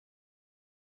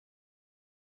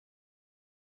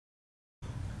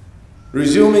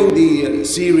Resuming the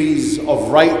series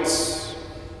of rights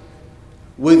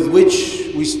with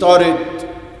which we started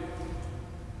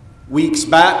weeks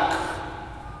back,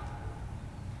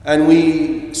 and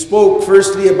we spoke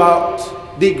firstly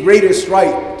about the greatest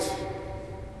right,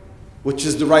 which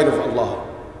is the right of Allah.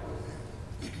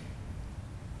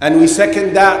 And we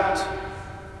second that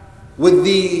with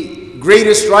the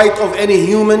greatest right of any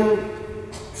human,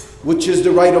 which is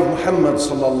the right of Muhammad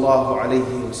sallallahu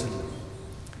alayhi wa sallam.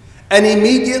 And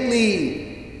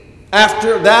immediately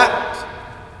after that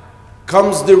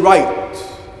comes the right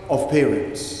of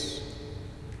parents.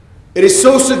 It is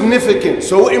so significant,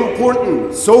 so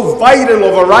important, so vital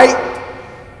of a right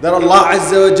that Allah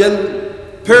Azza wa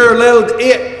Jal paralleled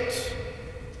it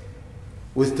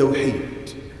with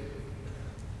Tawheed.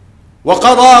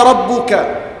 وَقَضَى رَبُّكَ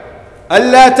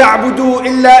أَلَّا تَعْبُدُوا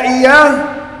إِلَّا إِيَّاهُ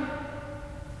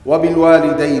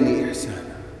وَبِالْوَالِدَيْنِ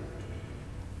إِحْسَانًا.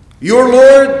 Your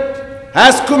Lord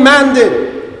has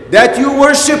commanded that you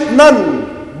worship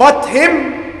none but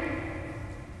Him,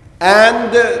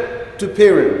 and to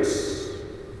parents,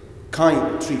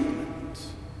 kind treatment.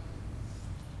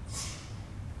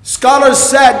 Scholars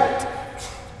said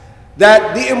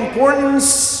that the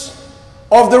importance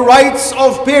of the rights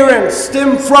of parents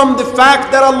stem from the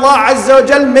fact that Allah Azza wa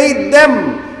Jal made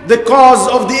them the cause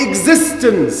of the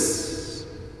existence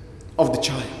of the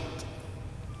child.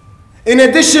 In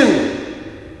addition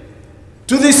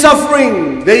to the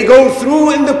suffering they go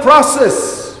through in the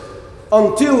process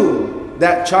until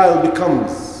that child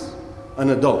becomes an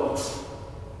adult,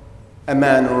 a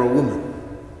man or a woman.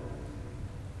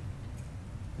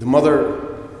 The mother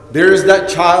bears that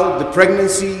child, the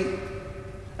pregnancy,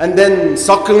 and then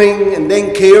suckling and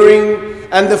then caring,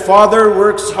 and the father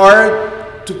works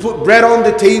hard to put bread on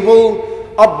the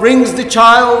table, upbrings the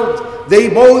child. They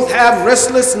both have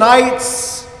restless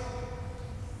nights.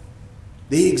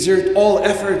 They exert all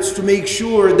efforts to make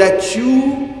sure that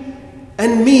you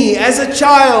and me as a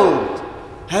child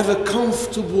have a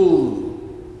comfortable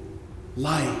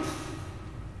life.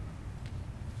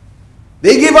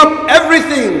 They give up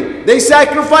everything. They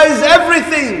sacrifice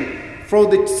everything for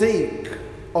the sake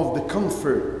of the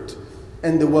comfort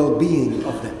and the well-being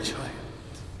of that child.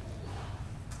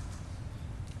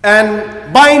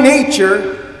 And by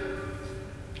nature,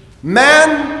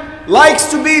 man likes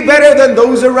to be better than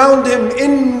those around him.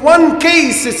 In one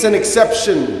case, it's an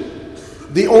exception,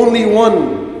 the only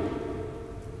one.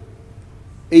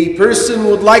 A person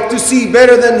would like to see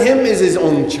better than him is his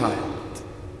own child.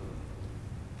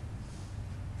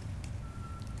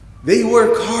 They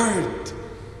work hard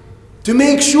to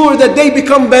make sure that they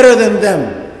become better than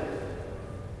them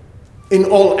in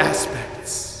all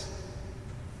aspects.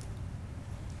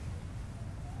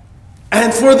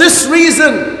 And for this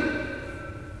reason,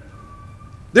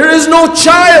 there is no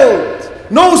child,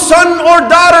 no son or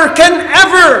daughter can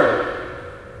ever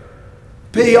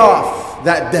pay off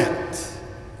that debt,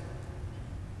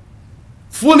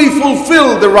 fully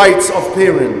fulfill the rights of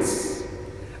parents.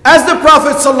 As the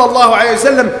Prophet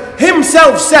ﷺ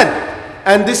himself said,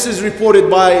 and this is reported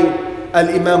by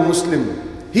Al-Imam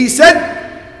Muslim, he said,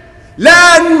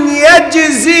 لَنْ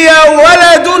يَجْزِيَ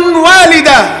وَلَدٌ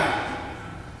وَالِدًا.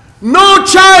 No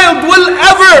child will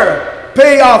ever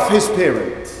pay off his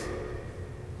parent.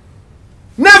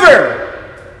 Never.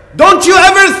 Don't you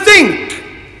ever think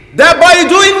that by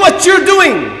doing what you're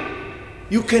doing,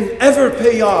 you can ever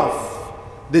pay off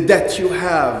the debt you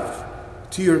have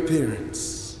to your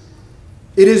parents.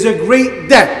 It is a great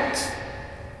debt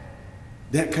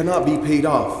that cannot be paid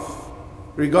off,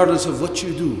 regardless of what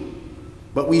you do.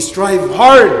 But we strive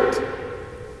hard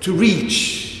to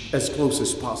reach as close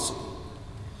as possible.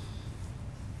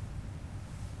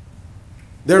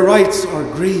 Their rights are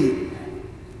great.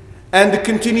 And the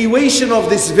continuation of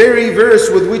this very verse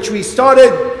with which we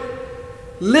started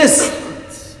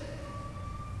lists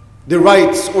the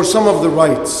rights, or some of the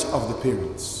rights, of the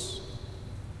parents.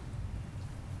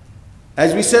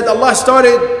 As we said, Allah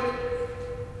started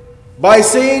by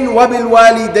saying,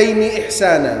 وَبِالْوَالِدَيْنِ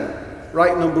إِحْسَانًا.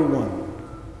 Right number one,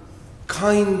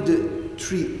 kind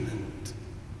treatment.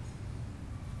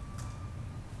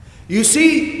 You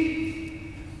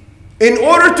see, in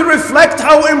order to reflect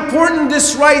how important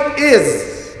this right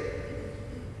is,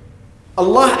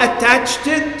 Allah attached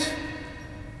it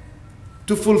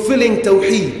to fulfilling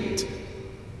Tawheed.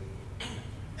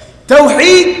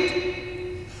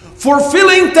 Tawheed,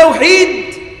 fulfilling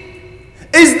Tawheed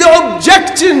is the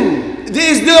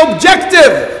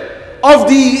objective of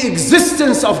the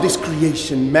existence of this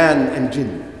creation, man and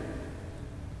jinn.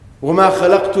 وَمَا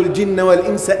خَلَقْتُ الْجِنَّ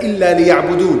وَالْإِنسَ إِلَّا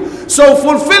لِيَعْبُدُونَ. So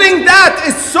fulfilling that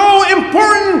is so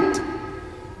important.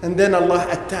 And then Allah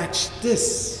attached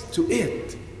this to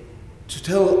it to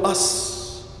tell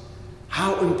us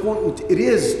how important it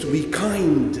is to be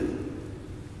kind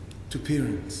to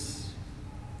parents.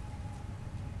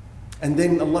 And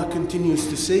then Allah continues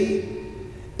to say,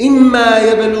 إِمَّا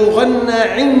يَبْلُغَنَّ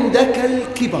عِنْدَكَ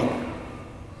الْكِبَرِ.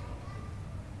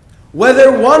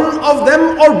 Whether one of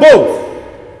them or both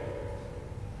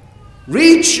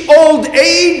reach old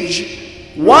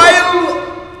age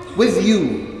while with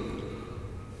you.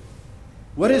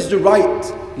 What is the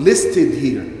right listed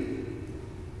here?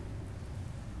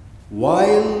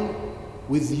 While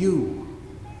with you.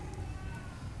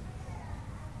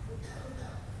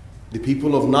 The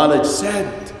people of knowledge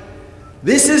said,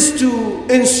 this is to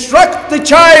instruct the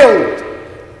child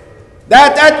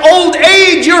that at old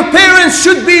age your parents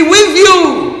should be with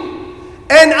you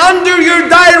and under your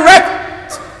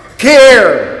direct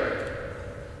care.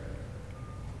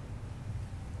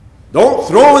 Don't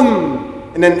throw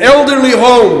him in an elderly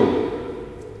home.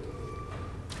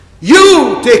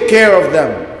 You take care of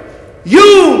them.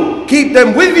 You keep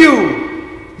them with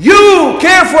you. You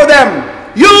care for them.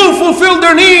 You fulfill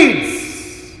their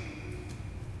needs.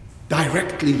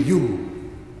 Directly you.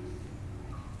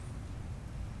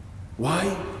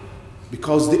 Why?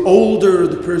 Because the older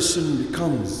the person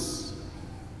becomes,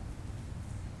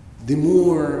 the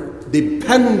more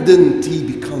dependent he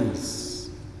becomes,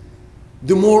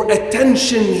 the more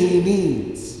attention he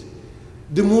needs,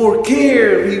 the more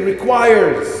care he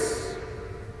requires.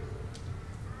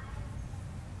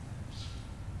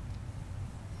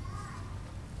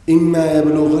 إما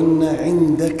يبلغن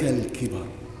عندك الكبر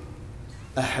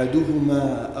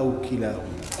أحدهما أو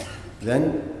كلاهما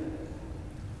then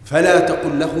فلا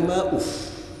تقل لهما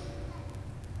أف.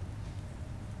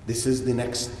 This is the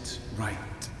next right.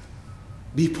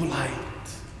 Be polite.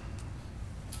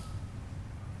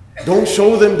 Don't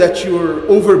show them that you're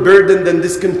overburdened and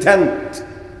discontent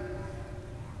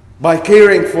by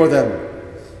caring for them,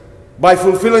 by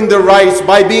fulfilling their rights,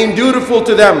 by being dutiful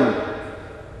to them.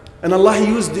 And Allah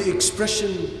used the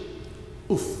expression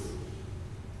uff.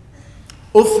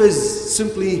 Uff is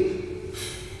simply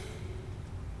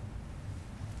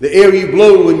the air you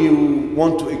blow when you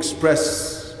want to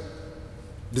express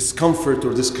discomfort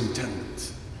or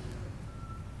discontent.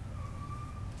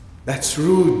 That's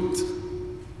rude.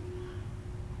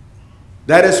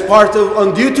 That is part of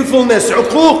undutifulness,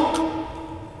 uquq.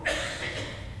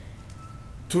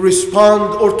 To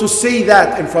respond or to say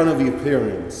that in front of your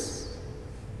parents.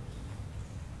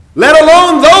 Let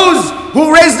alone those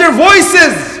who raise their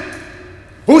voices,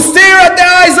 who stare at the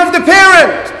eyes of the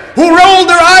parent, who roll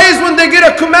their eyes when they get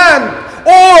a command,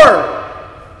 or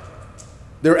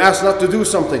they're asked not to do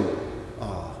something.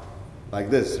 Like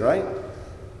this, right?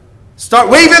 Start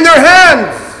waving their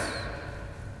hands,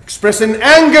 expressing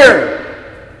anger,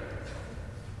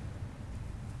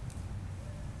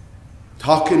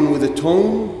 talking with a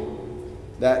tone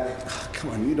that,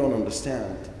 come on, you don't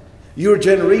understand. Your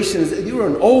generation, you're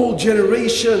an old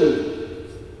generation.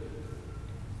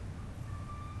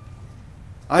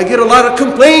 I get a lot of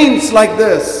complaints like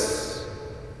this.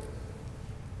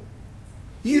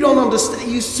 You don't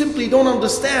understand. You simply don't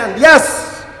understand.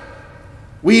 Yes,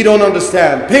 we don't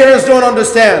understand. Parents don't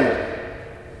understand.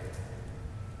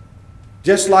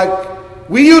 Just like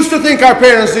we used to think our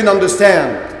parents didn't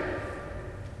understand.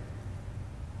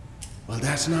 Well,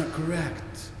 that's not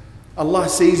correct. Allah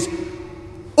says,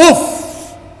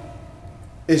 uff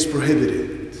is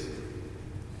prohibited.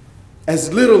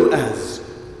 As little as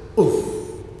uff.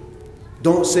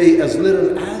 Don't say as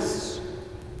little as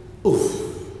uff.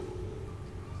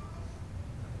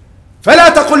 فلا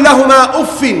تقل لهما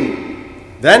أف.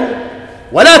 Then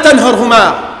ولا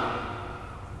تنهرهما.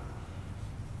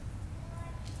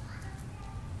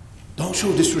 Don't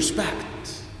show disrespect.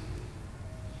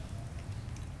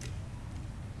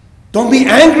 Don't be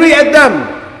angry at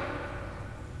them.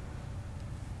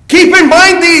 Keep in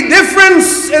mind the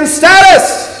difference in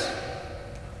status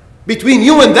between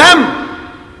you and them.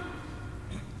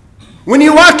 When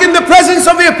you walk in the presence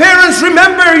of your parents,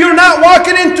 remember you're not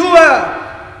walking into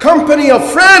a company of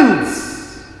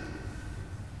friends.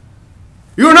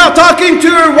 You're not talking to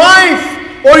your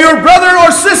wife or your brother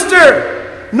or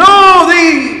sister. No,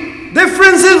 the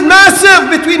difference is massive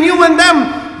between you and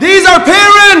them. These are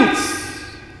parents.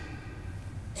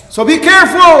 So be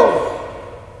careful.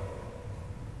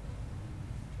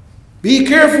 Be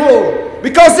careful,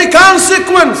 because the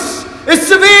consequence is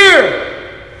severe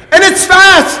and it's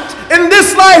fast in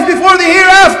this life before the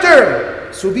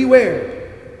hereafter. So beware.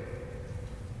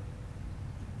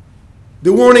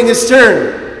 The warning is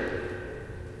stern.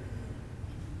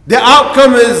 The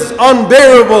outcome is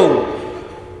unbearable.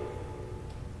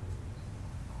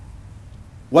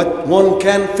 what one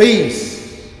can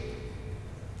face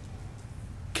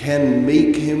can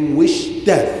make him wish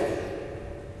death.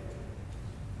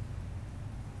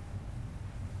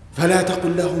 فلا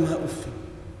تقل لهما أف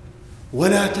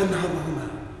ولا تنهرهما.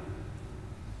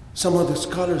 Some of the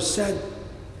scholars said,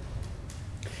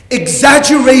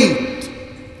 exaggerate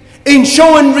in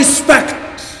showing respect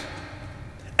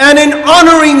and in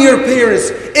honoring your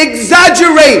parents.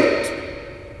 Exaggerate.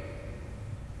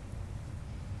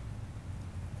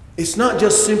 It's not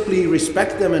just simply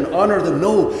respect them and honor them.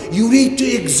 No, you need to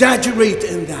exaggerate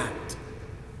in that.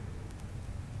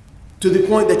 To the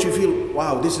point that you feel,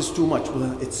 wow, this is too much.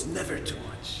 Well, it's never too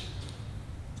much.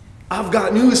 I've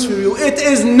got news for you. It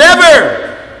is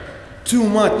never too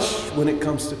much when it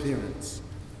comes to parents.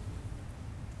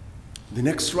 The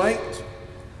next right,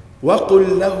 وَقُلْ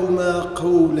لَهُمَا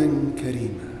قَوْلًا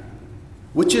كَرِيمًا,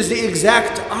 which is the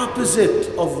exact opposite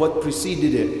of what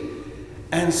preceded it.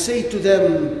 And say to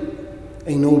them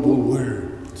a noble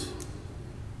word.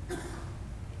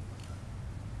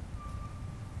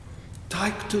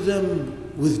 Talk to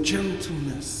them with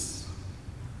gentleness,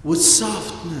 with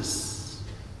softness.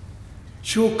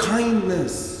 Show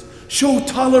kindness, show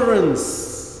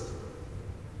tolerance.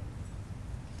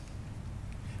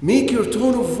 Make your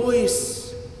tone of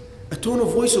voice a tone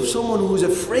of voice of someone who is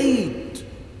afraid.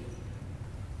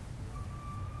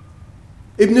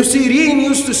 Ibn Sirin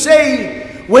used to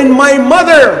say, when my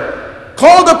mother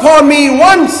called upon me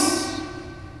once,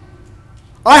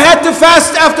 I had to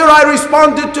fast after I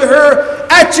responded to her,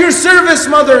 at your service,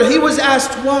 mother. He was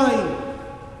asked why.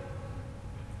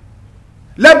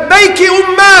 Labbayki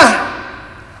ummah,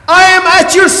 I am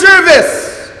at your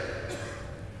service.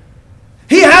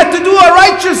 He had to do a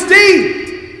righteous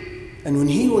deed. And when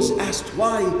he was asked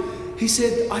why, he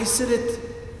said, I said it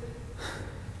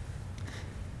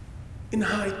in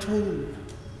high tone.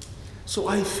 So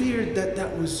I feared that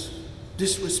that was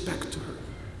disrespect to her.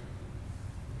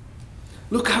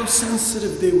 Look how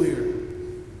sensitive they were.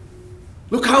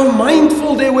 Look how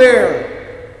mindful they were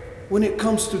when it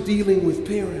comes to dealing with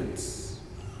parents.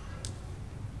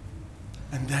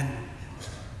 And then,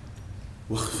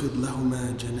 وَاخْفِضْ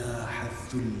لَهُمَا جَنَاحَ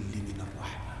الذُّلِّ مِنَ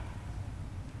الرَّحْمَةِ.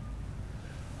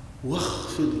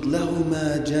 وَاخْفِضْ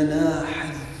لَهُمَا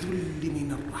جَنَاحَ الذُّلِّ مِنَ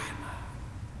الرَّحْمَةِ.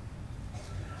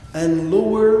 And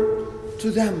lower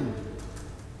to them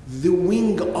the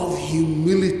wing of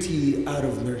humility out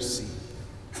of mercy.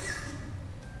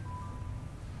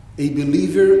 A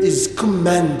believer is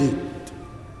commanded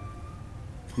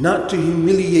not to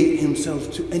humiliate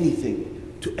himself to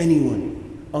anything, to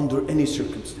anyone, under any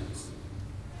circumstance,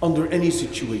 under any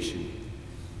situation,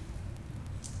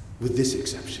 with this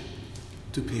exception,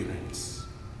 to parents.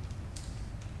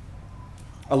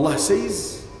 Allah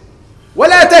says,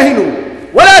 وَلَا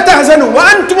تَهِنُوا وَلَا تَحْزَنُوا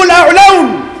وَأَنْتُمُ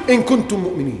الْأَعْلَوْنَ إِن كُنتُم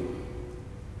مُؤْمِنِينَ.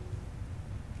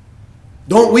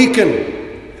 Don't weaken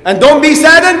and don't be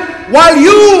saddened while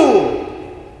you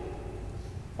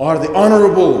are the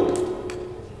honorable,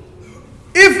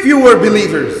 if you were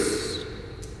believers.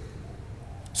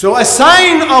 So a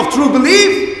sign of true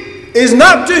belief is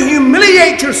not to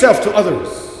humiliate yourself to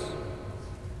others,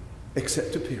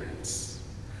 except to parents.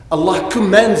 Allah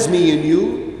commands me and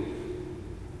you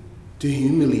to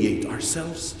humiliate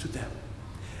ourselves to them.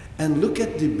 And look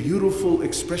at the beautiful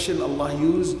expression Allah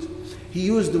used. He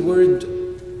used the word,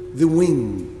 the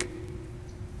wing.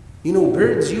 You know,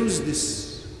 birds use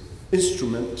this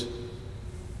instrument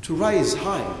to rise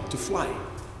high, to fly.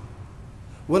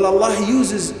 Well, Allah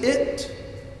uses it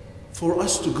for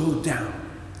us to go down,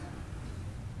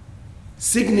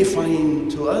 signifying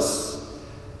to us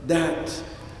that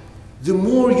the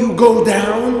more you go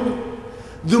down,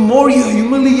 the more you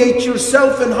humiliate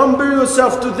yourself and humble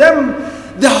yourself to them,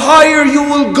 the higher you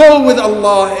will go with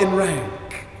Allah in rank.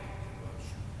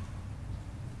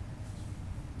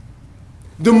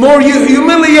 The more you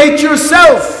humiliate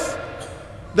yourself,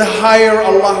 the higher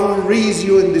Allah will raise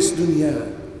you in this dunya.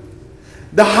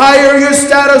 The higher your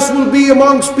status will be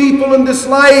amongst people in this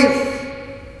life,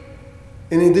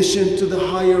 in addition to the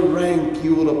higher rank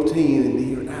you will obtain in the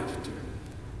hereafter.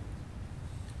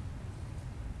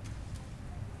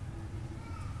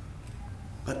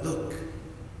 But look,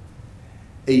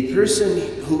 a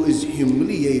person who is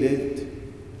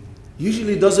humiliated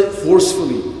usually does it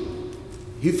forcefully.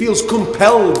 He feels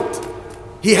compelled.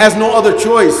 He has no other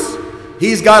choice.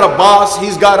 He's got a boss.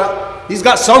 He's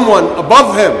got someone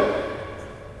above him,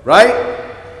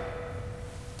 right?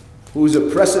 Who's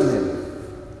oppressing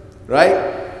him,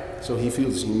 right? So he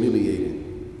feels humiliated.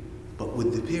 But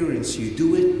with the parents, you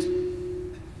do it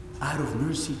out of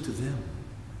mercy to them,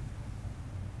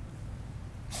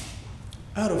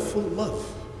 out of full love.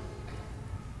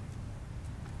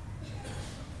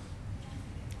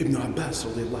 Ibn Abbas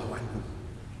radiallahu anhu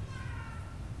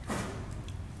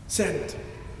said,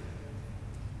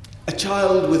 a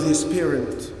child with his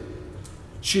parent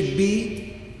should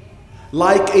be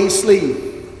like a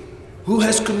slave who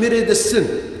has committed a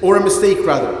sin, or a mistake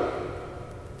rather,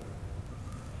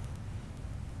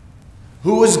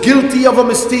 who was guilty of a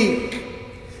mistake,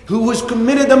 who has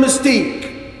committed a mistake,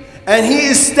 and he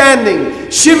is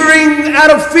standing, shivering out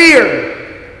of fear,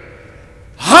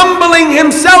 humbling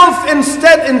himself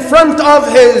instead in front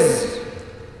of his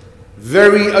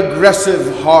very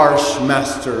aggressive, harsh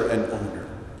master and owner.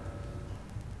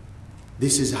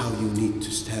 This is how you need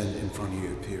to stand in front of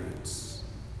your parents.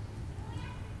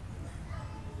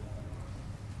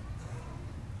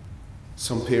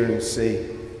 Some parents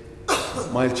say,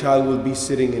 my child will be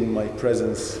sitting in my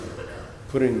presence,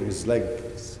 putting his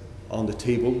legs on the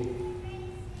table,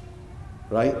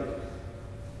 right?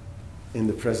 In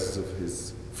the presence of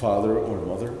his father or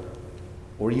mother,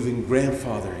 or even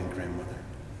grandfather and grandmother.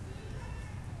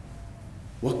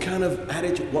 What kind of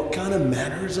attitude, what kind of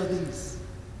manners are these?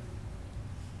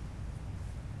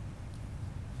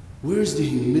 Where's the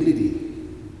humility?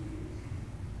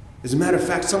 As a matter of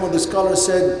fact, some of the scholars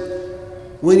said,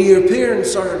 when your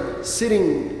parents are sit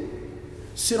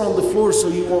on the floor so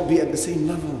you won't be at the same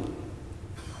level.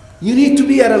 You need to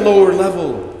be at a lower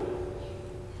level,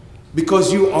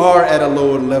 because you are at a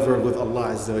lower level with Allah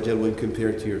Azza wa Jal when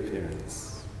compared to your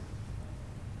parents.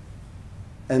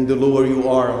 And the lower you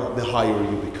are, the higher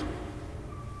you become.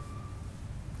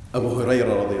 Abu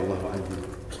Hurairah radiallahu anhu.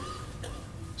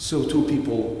 So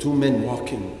two men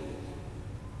walking.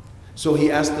 So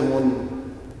he asked the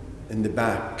one in the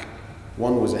back.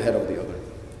 One was ahead of the other.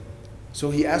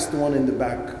 So he asked the one in the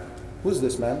back, who's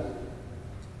this man?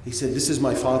 He said, this is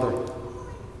my father.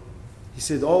 He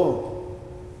said, oh,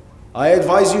 I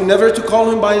advise you never to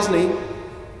call him by his name.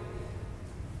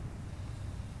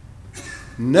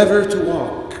 Never to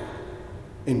walk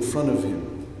in front of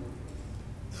him.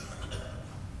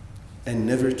 And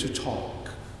never to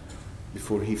talk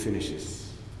before he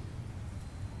finishes.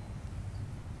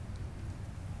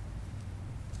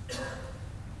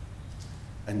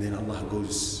 And then Allah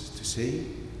goes to say,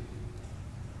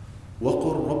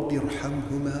 وَقُلْ رَبِّ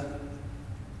ارْحَمْهُمَا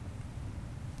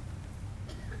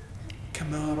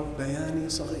كَمَا رَبَّيَانِي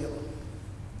صَغِيرًا.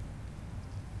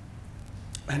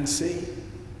 And say,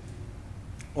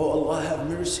 oh Allah, have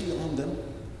mercy on them,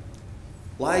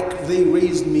 like they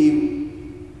raised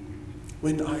me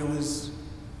when I was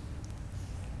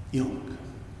young.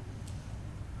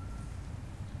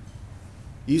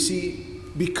 You see,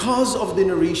 because of the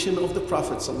narration of the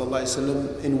Prophet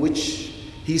ﷺ, in which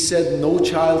he said no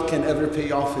child can ever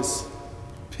pay off his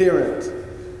parent,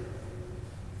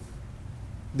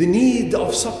 the need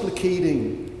of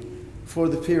supplicating for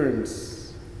the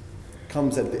parents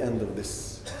comes at the end of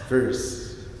this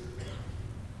verse.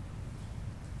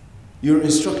 You're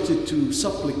instructed to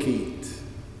supplicate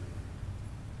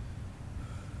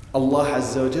Allah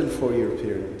Azza wa Jal for your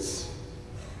parents.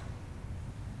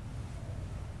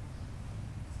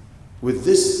 With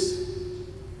this,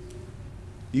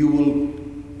 you will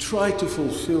try to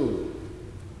fulfill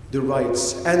the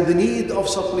rights, and the need of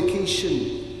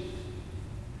supplication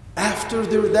after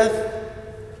their death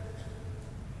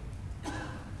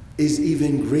is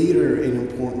even greater in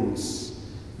importance,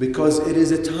 because it is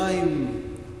a time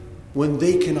when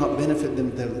they cannot benefit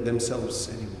themselves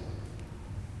anymore.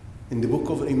 In the book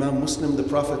of Imam Muslim, the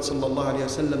Prophet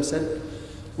ﷺ said,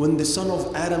 when the son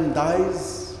of Adam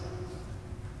dies,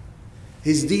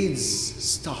 his deeds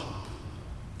stop,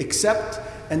 except,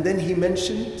 and then he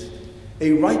mentioned,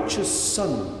 a righteous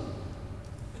son,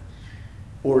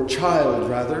 or child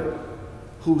rather,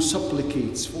 who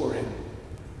supplicates for him.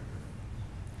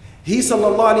 He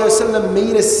ﷺ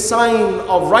made a sign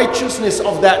of righteousness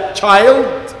of that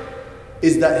child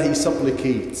is that he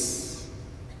supplicates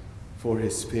for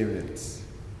his parents.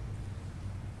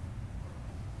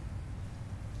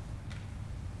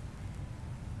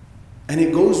 And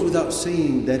it goes without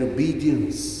saying that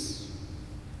obedience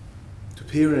to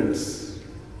parents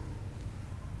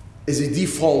is a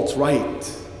default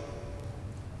right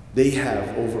they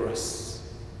have over us.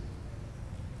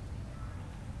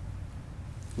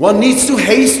 One needs to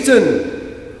hasten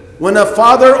when a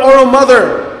father or a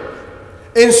mother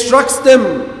instructs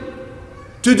them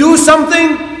to do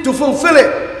something, to fulfill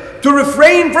it, to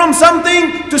refrain from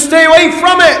something, to stay away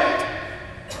from it.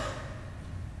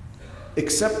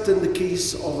 Except in the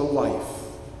case of a wife,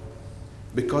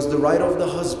 because the right of the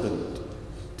husband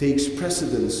takes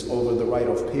precedence over the right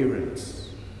of parents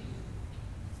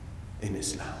in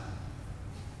Islam.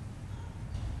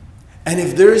 And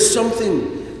if there is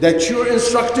something that you're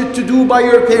instructed to do by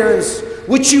your parents,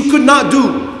 which you could not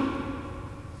do.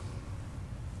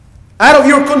 Out of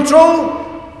your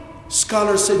control,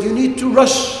 scholars said you need to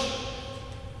rush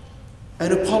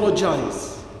and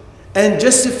apologize and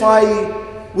justify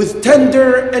with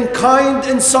tender and kind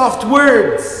and soft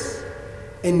words,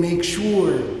 and make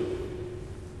sure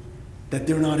that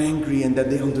they're not angry and that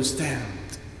they understand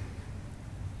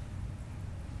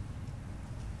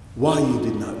why you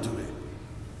did not do it.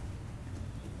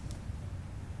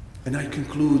 And I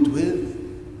conclude with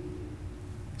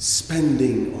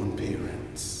spending on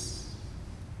parents.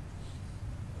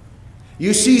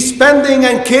 You see, spending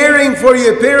and caring for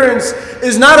your parents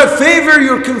is not a favor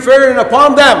you're conferring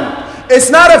upon them. It's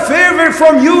not a favor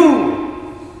from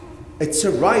you. It's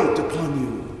a right upon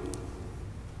you.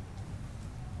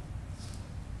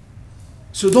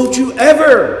 So don't you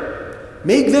ever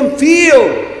make them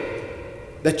feel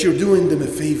that you're doing them a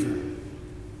favor.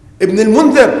 Ibn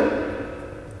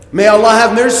al-Mundhir, may Allah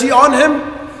have mercy on him,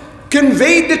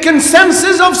 conveyed the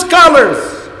consensus of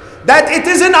scholars that it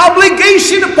is an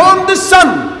obligation upon the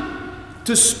son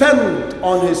to spend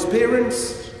on his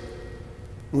parents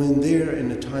when they're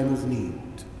in a time of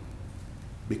need,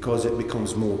 because it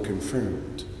becomes more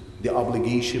confirmed. The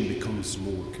obligation becomes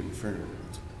more confirmed.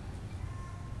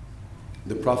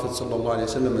 The Prophet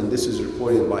ﷺ, and this is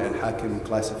reported by Al-Hakim,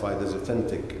 classified as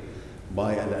authentic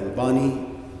by Al-Albani,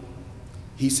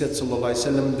 he said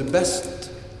ﷺ, the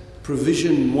best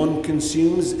provision one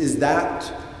consumes is that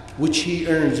which he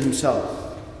earns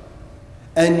himself.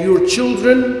 And your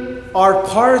children are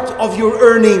part of your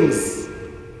earnings.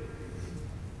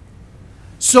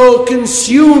 So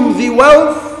consume the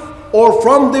wealth or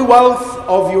from the wealth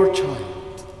of your child.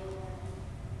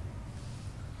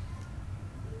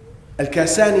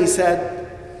 Al-Kasani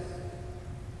said,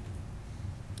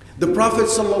 the Prophet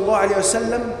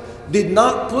ﷺ did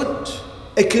not put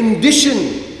a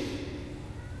condition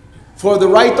for the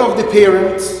right of the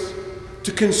parents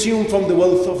to consume from the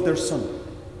wealth of their son.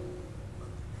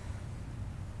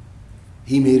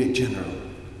 He made it general.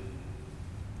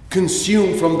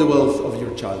 Consume from the wealth of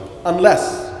your child,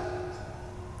 unless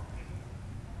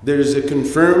there is a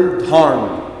confirmed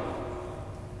harm.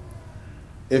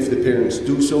 If the parents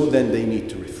do so, then they need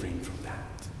to refrain from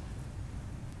that.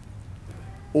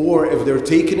 Or if they're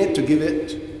taking it, to give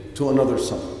it to another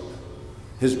son,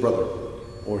 his brother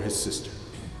or his sister.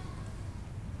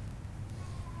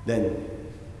 Then,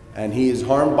 and he is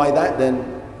harmed by that,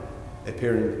 then a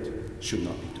parent should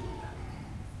not be doing that.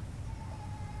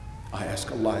 I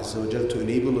ask Allah Azza wa Jal to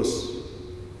enable us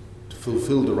to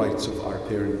fulfill the rights of our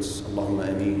parents. Allahumma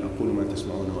ameen. أقول ما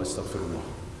تسمعون وأستغفر الله.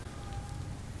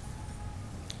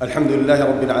 الحمد لله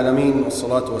رب العالمين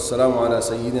والصلاة والسلام على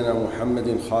سيدنا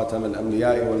محمد خاتم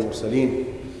الأنبياء والمرسلين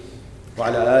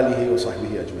وعلى آله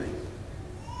وصحبه أجمعين.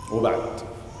 وبعد.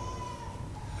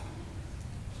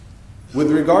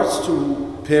 With regards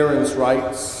to parents'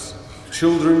 rights,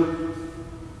 children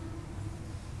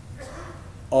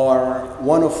are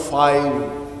one of 5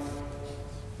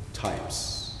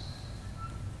 types.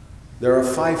 There are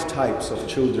 5 types of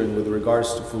children with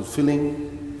regards to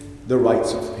fulfilling the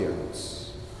rights of parents.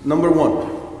 Number 1,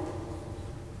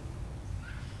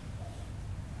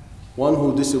 one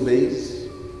who disobeys,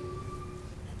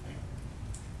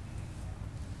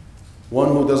 one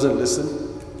who doesn't listen,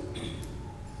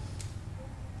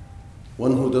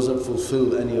 one who doesn't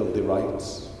fulfill any of the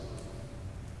rights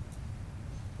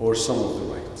or some of the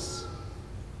rights,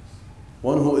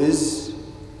 one who is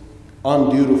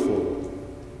undutiful,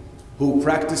 who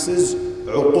practices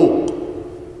uquq.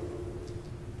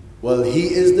 Well,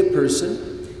 he is the person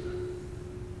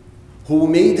who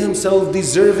made himself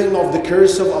deserving of the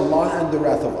curse of Allah and the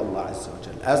wrath of Allah Azza wa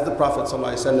Jal. As the Prophet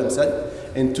ﷺ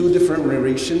said in 2 different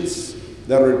narrations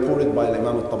that are reported by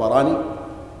Imam al-Tabarani.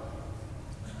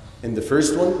 In the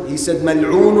first one, he said,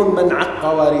 مَلْعُونٌ مَنْ عَقَّ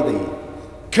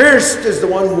وَالِدَيْهِ. Cursed is the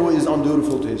one who is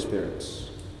undutiful to his parents.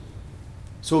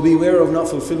 So beware of not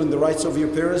fulfilling the rights of your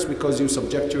parents, because you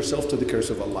subject yourself to the curse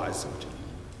of Allah Azza wa Jal.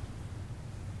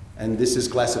 And this is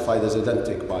classified as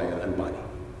authentic by Al-Albani.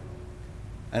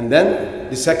 And then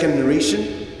the second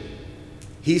narration,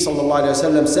 he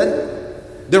ﷺ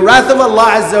said, the wrath of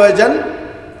Allah Azza wa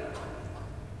Jal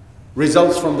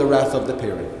results from the wrath of the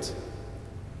parent.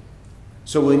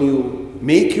 So when you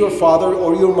make your father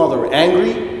or your mother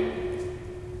angry,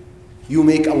 you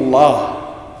make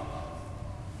Allah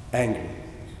angry.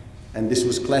 And this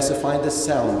was classified as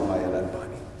sound by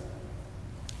Al-Albani.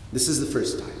 This is the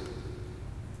first type.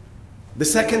 The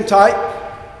second type,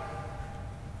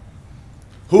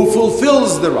 who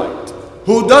fulfills the right,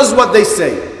 who does what they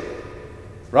say,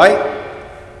 right?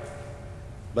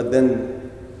 But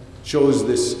then shows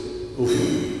this,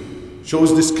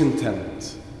 shows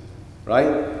discontent,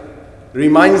 right?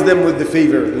 Reminds them with the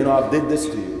favor, I've did this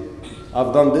to you.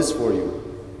 I've done this for you,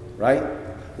 right?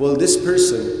 Well, this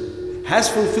person has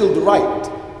fulfilled the right,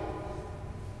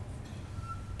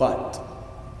 but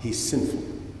he's sinful.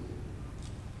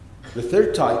 The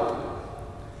third type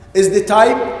is the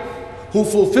type who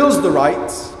fulfills the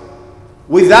rights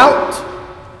without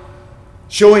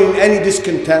showing any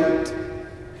discontent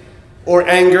or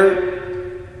anger,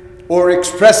 or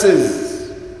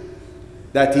expresses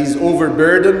that he's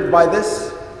overburdened by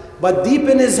this, but deep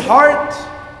in his heart,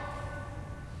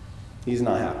 he's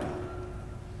not happy.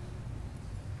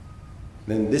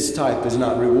 Then this type is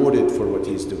not rewarded for what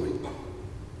he's doing.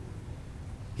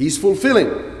 He's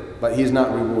fulfilling, but he's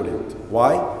not rewarded.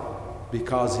 Why?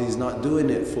 Because he's not doing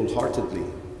it full-heartedly.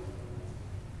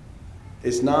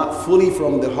 It's not fully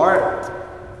from the heart.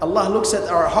 Allah looks at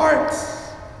our hearts.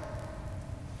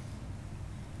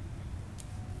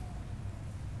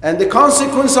 And the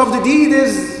consequence of the deed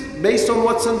is based on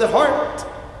what's in the heart.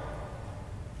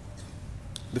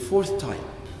 The fourth type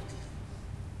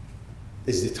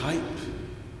is the type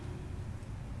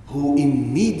who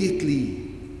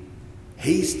immediately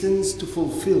hastens to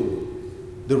fulfill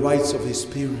the rights of his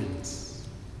parents,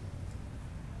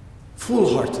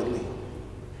 full-heartedly,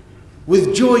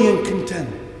 with joy and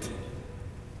content.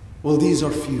 Well, these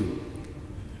are few,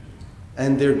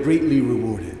 and they're greatly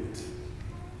rewarded.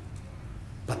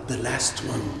 But the last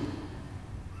one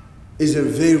is a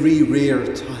very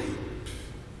rare type.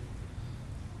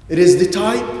 It is the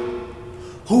type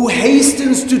who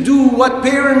hastens to do what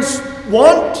parents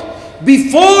want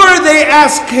before they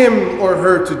ask him or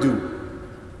her to do.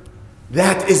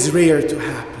 That is rare to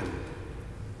happen.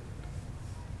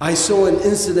 I saw an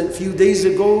incident a few days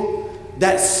ago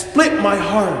that split my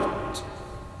heart.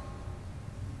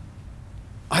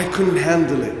 I couldn't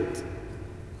handle it.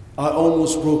 I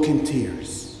almost broke in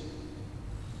tears.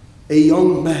 A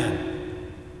young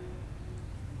man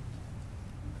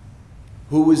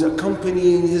who is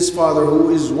accompanying his father, who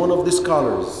is one of the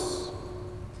scholars.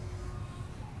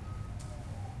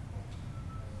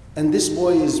 And this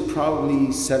boy is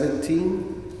probably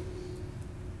 17.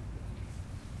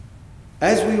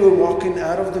 As we were walking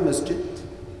out of the masjid,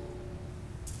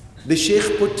 the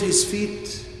Sheikh put his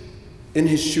feet in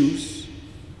his shoes,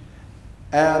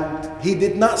 and he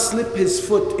did not slip his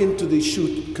foot into the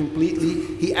shoe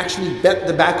completely. He actually bent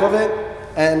the back of it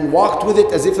and walked with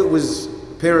it as if it was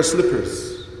a pair of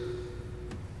slippers.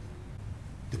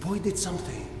 The boy did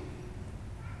something.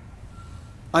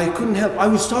 I couldn't help. I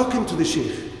was talking to the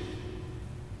Sheikh.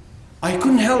 I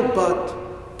couldn't help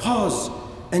but pause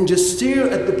and just stare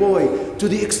at the boy, to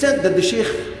the extent that the Sheikh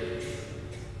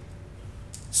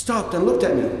stopped and looked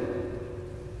at me.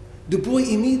 The boy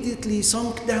immediately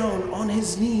sunk down on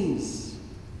his knees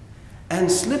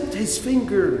and slipped his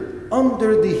finger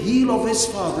under the heel of his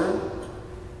father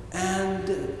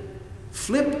and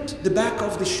flipped the back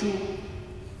of the shoe.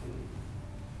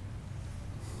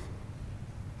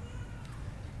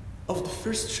 Of the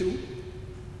first shoe,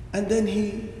 and then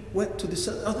he went to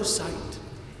the other side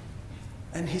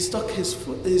and he stuck his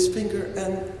finger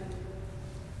and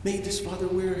made his father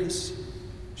wear his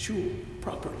shoe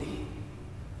properly.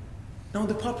 Now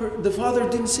the father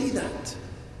didn't say that,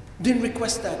 didn't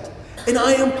request that, and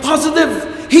I am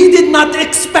positive he did not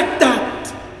expect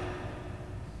that.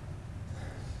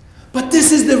 But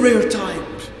this is the rare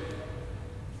type.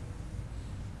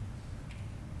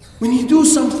 When you do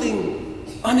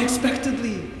something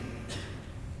unexpectedly,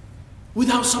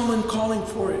 without someone calling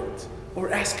for it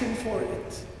or asking for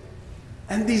it.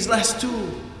 And these last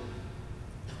two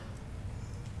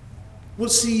will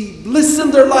see bliss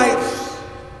in their life,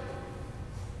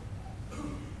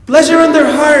 pleasure in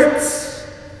their hearts.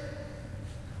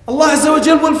 Allah Azza wa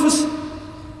Jal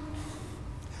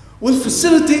will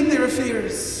facilitate their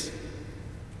affairs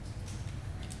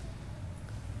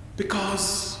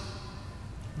because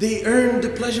they earn the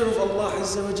pleasure of Allah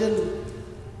Azza wa Jal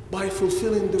by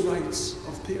fulfilling the rights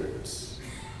of parents.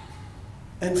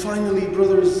 And finally,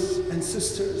 brothers and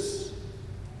sisters,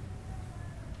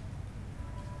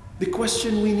 the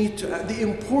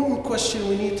important question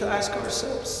we need to ask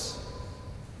ourselves: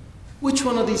 which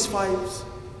one of these 5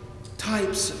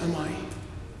 types am I?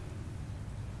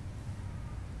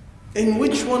 In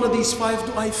which one of these 5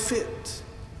 do I fit?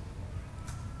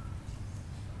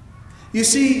 You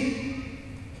see,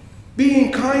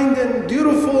 being kind and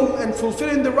dutiful and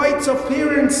fulfilling the rights of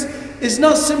parents is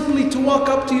not simply to walk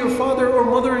up to your father or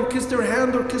mother and kiss their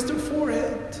hand or kiss their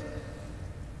forehead.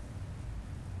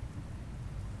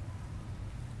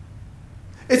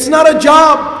 It's not a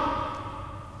job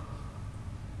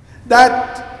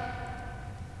that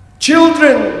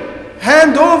children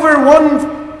hand over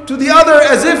one to the other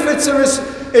as if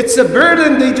it's a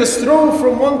burden they just throw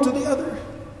from one to the other.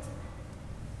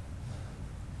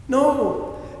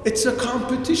 No, it's a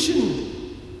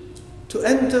competition to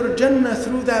enter Jannah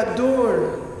through that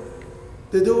door,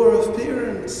 the door of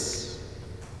parents.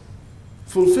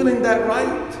 Fulfilling that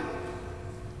right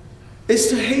is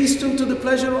to hasten to the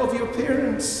pleasure of your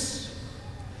parents,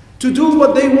 to do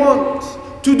what they want,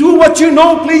 to do what you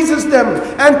know pleases them,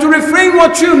 and to refrain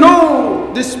what you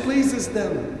know displeases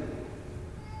them.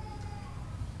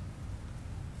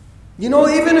 You know,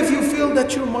 even if you feel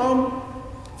that your mom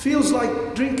feels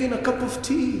like drinking a cup of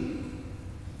tea,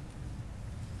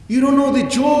 you don't know the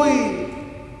joy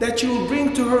that you will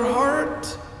bring to her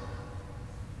heart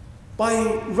by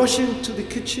rushing to the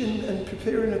kitchen and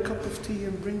preparing a cup of tea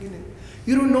and bringing it.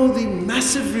 You don't know the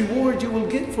massive reward you will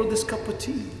get for this cup of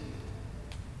tea.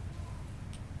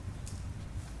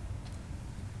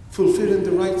 Fulfilling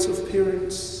the rights of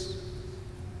parents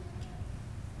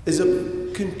is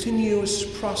a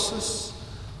continuous process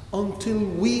until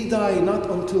we die, not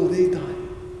until they die.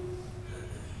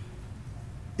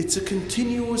 It's a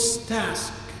continuous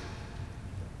task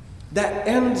that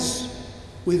ends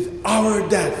with our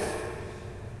death,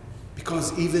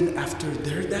 because even after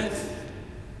their death,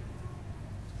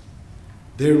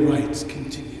 their rights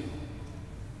continue.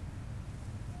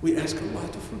 We ask Allah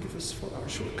to forgive us for our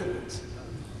shortcomings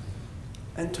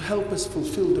and to help us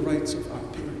fulfill the rights of our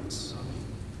parents.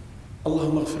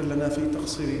 اللهم اغفر لنا في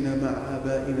تقصيرنا مع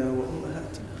آبائنا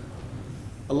وأمهاتنا.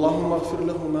 اللهم اغفر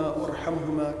لهما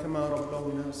وارحمهما كما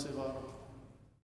ربونا صغارا.